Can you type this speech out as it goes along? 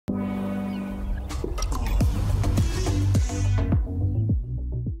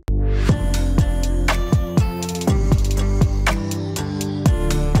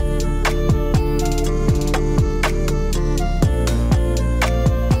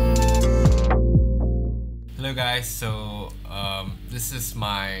guys, so this is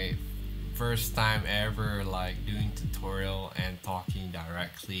my first time ever like doing tutorial and talking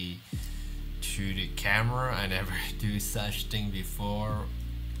directly to the camera. I never do such thing before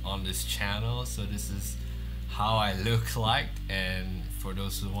on this channel, so this is how I look like, and for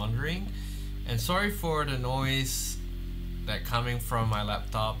those who are wondering, and sorry for the noise that coming from my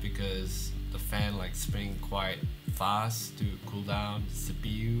laptop because the fan like spinning quite fast to cool down the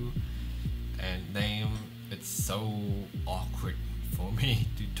CPU, and then it's so awkward for me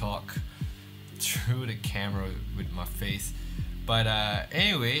to talk through the camera with my face. But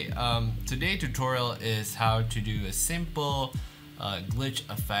anyway, today's tutorial is how to do a simple glitch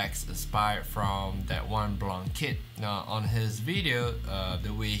effects inspired from that one blonde kid. Now on his video,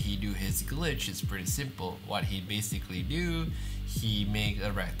 the way he do his glitch is pretty simple. What he basically do, he make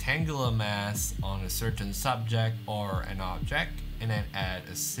a rectangular mask on a certain subject or an object and then add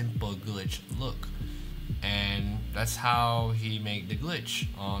a simple glitch look, and that's how he make the glitch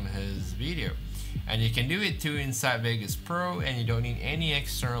on his video. And you can do it too inside Vegas Pro, and you don't need any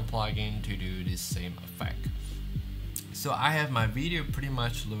external plugin to do this same effect. So I have my video pretty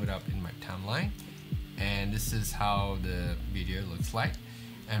much loaded up in my timeline, and this is how the video looks like.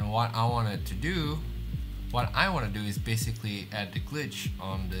 And what I want to do is basically add the glitch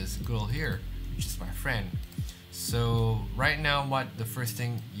on this girl here, which is my friend. So right now, what the first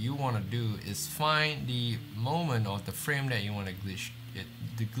thing you want to do is find the moment of the frame that you want to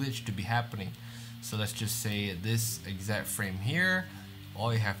the glitch to be happening. So let's just say this exact frame here.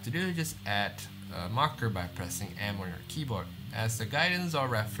 All you have to do is just add a marker by pressing M on your keyboard as the guidance or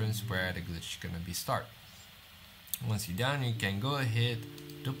reference where the glitch is gonna be start. Once you're done, you can go ahead,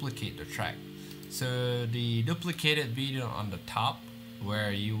 duplicate the track. So the duplicated video on the top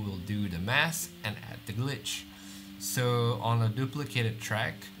where you will do the mask and add the glitch. So on a duplicated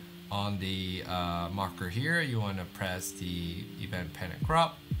track on the marker here, you want to press the event pen and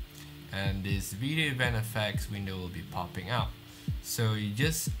crop, and this video event effects window will be popping out. So you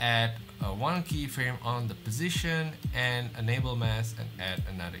just add one keyframe on the position and enable mask and add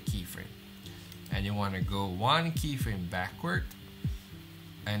another keyframe, and you want to go one keyframe backward,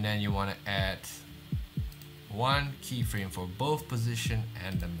 and then you want to add one keyframe for both position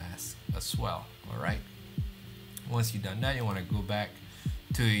and the mask as well. Alright, once you've done that, you want to go back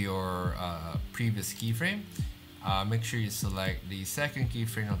to your previous keyframe. Make sure you select the second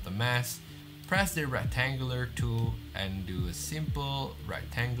keyframe of the mask, press the rectangular tool and do a simple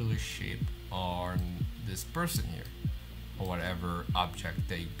rectangular shape on this person here, or whatever object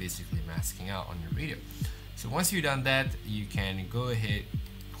that you're basically masking out on your video. So once you've done that, you can go ahead,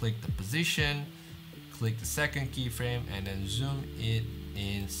 click the position, click the second keyframe, and then zoom it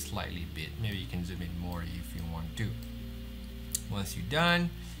in slightly bit. Maybe you can zoom in more if you want to. Once you're done,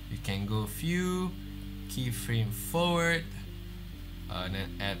 you can go a few keyframe forward and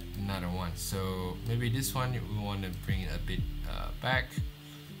then add another one. So maybe this one we want to bring it a bit back,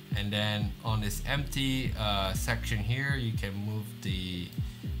 and then on this empty section here, you can move the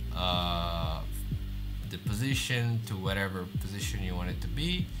position to whatever position you want it to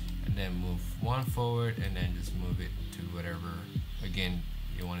be, and then move one forward, and then just move it to whatever again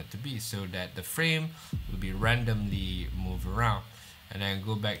you want it to be, so that the frame will be randomly moved around. And then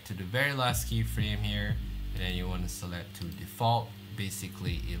go back to the very last keyframe here, and then you want to select to default.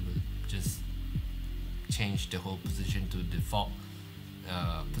 Basically it will just change the whole position to default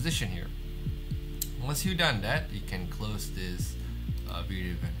position here. Once you've done that, you can close this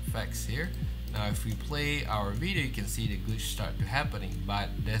video event effects here. Now if we play our video, you can see the glitch start to happening, but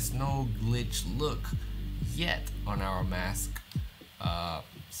there's no glitch look yet on our mask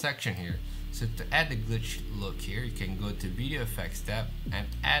section here. So to add the glitch look here, you can go to video effects tab and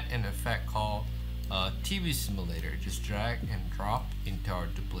add an effect called TV simulator. Just drag and drop into our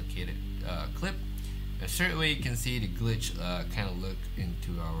duplicated clip. A certain way you can see the glitch kind of look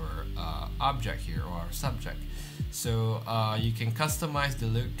into our object here, or our subject. So you can customize the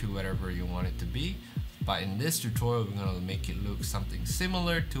look to whatever you want it to be, but in this tutorial we're going to make it look something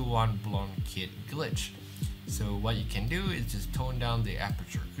similar to one blonde kid glitch. So what you can do is just tone down the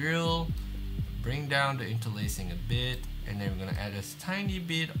aperture grill, bring down the interlacing a bit, and then we're going to add a tiny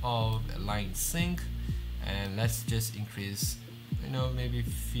bit of line sync, and let's just increase, you know, maybe a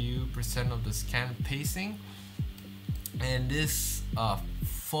few % of the scan pacing. And this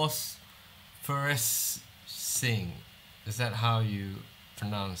phosphorescing, is that how you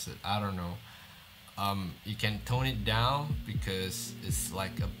pronounce it? I don't know. You can tone it down because it's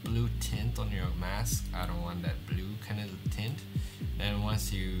like a blue tint on your mask. I don't want that blue kind of tint. Then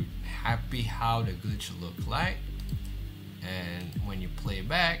once you happy how the glitch look like, and when you play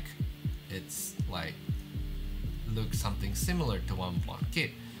back, it's like look something similar to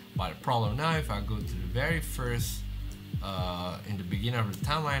Blondkid. But the problem now, if I go to the very first in the beginning of the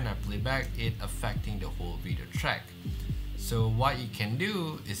timeline, I play back, it affecting the whole video track. So what you can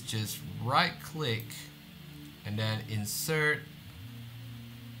do is just right click and then insert,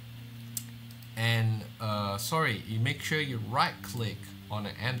 and you make sure you right click on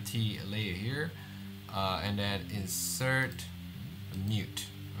an empty layer here, and then insert mute.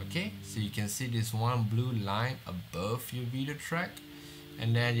 Okay, so you can see this one blue line above your video track,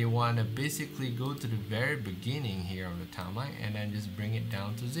 and then you want to basically go to the very beginning here of the timeline and then just bring it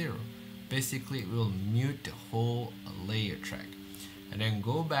down to 0. Basically it will mute the whole layer track, and then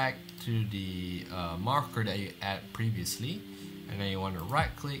go back to the marker that you added previously, and then you want to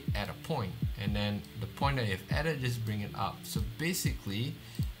right click, add a point, and then the point that you've added, just bring it up. So basically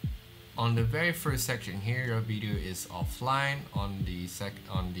on the very first section here, your video is offline on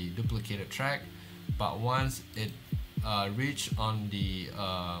the duplicated track, but once it reach on the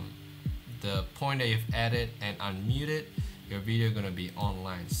point that you've added and unmuted, your video gonna be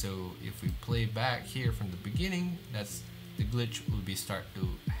online. So if we play back here from the beginning, that's the glitch will be start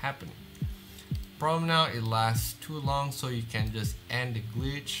to happen. Problem now, it lasts too long, so you can just end the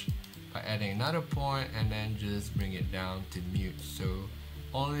glitch by adding another point and then just bring it down to mute. So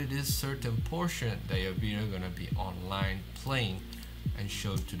only this certain portion that your video gonna be online playing and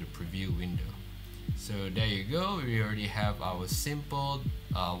show to the preview window. So there you go, we already have our simple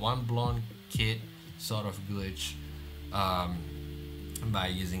Blondkid sort of glitch by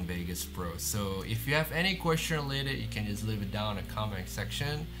using Vegas Pro. So if you have any question related, you can just leave it down in the comment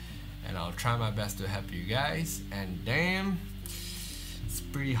section and I'll try my best to help you guys. And damn, it's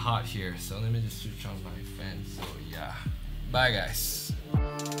pretty hot here, so let me just switch on my fan. So yeah, bye guys.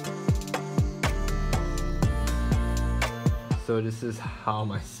 So this is how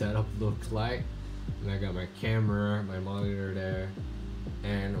my setup looks like, and I got my camera, my monitor there,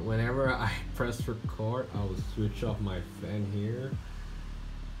 and whenever I press record, I will switch off my fan here,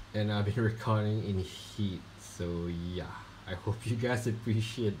 and I've been recording in heat. So yeah, I hope you guys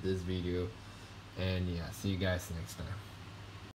appreciate this video, and yeah, see you guys next time.